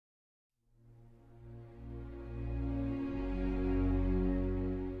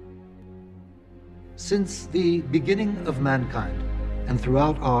Since the beginning of mankind and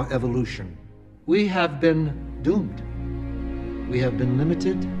throughout our evolution, we have been doomed. We have been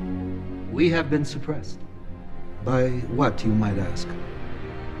limited. We have been suppressed. By what, you might ask?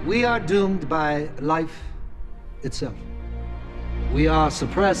 We are doomed by life itself. We are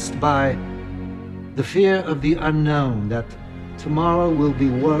suppressed by the fear of the unknown, that tomorrow will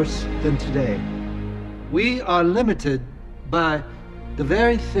be worse than today. We are limited by the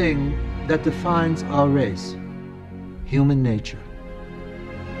very thing that defines our race, human nature.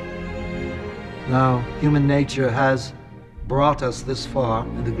 Now, human nature has brought us this far,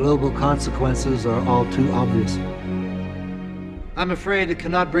 and the global consequences are all too obvious. I'm afraid it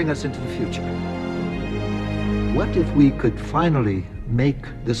cannot bring us into the future. What if we could finally make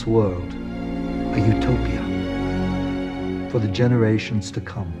this world a utopia for the generations to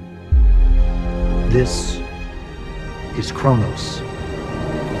come? This is Kronos.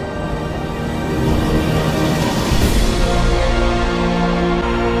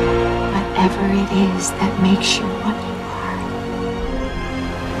 Whatever it is that makes you what you are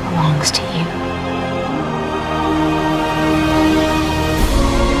belongs to you.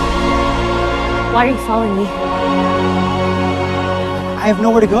 Why are you following me? I have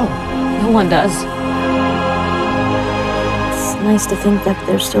nowhere to go. No one does. It's nice to think that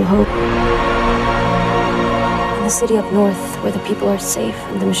there's still hope. In the city up north, where the people are safe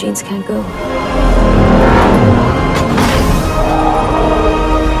and the machines can't go.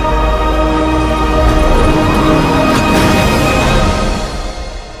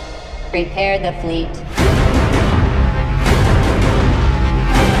 Prepare the fleet.